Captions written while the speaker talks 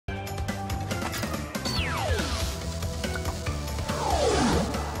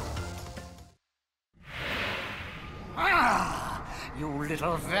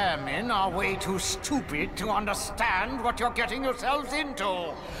little vermin are way too stupid to understand what you're getting yourselves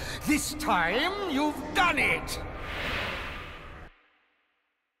into. This time, you've done it!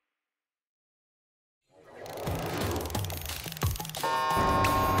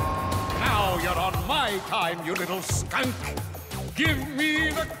 Now you're on my time, you little skunk! Give me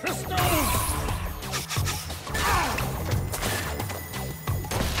the crystals!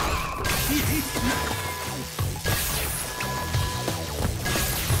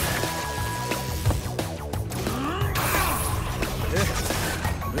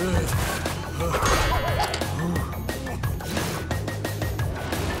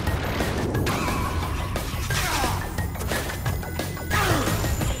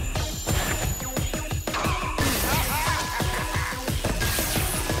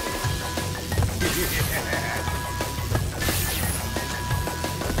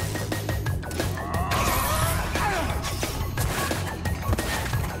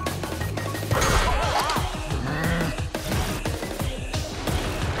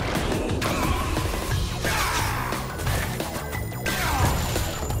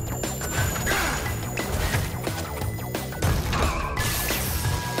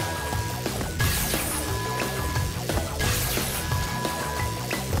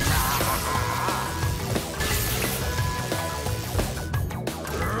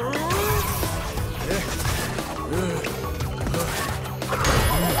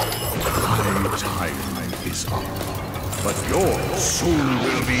 But yours soon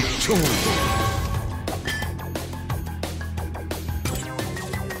will be too.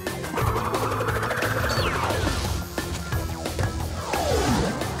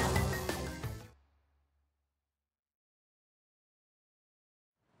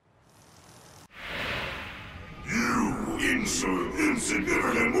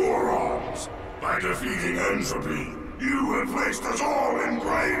 Insignificant morons! By defeating entropy, you have placed us all in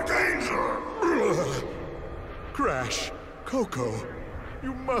grave danger! Crash, Coco,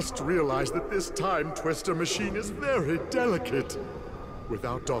 you must realize that this time twister machine is very delicate.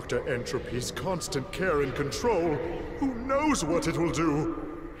 Without Dr. Entropy's constant care and control, who knows what it will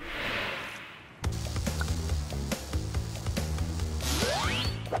do?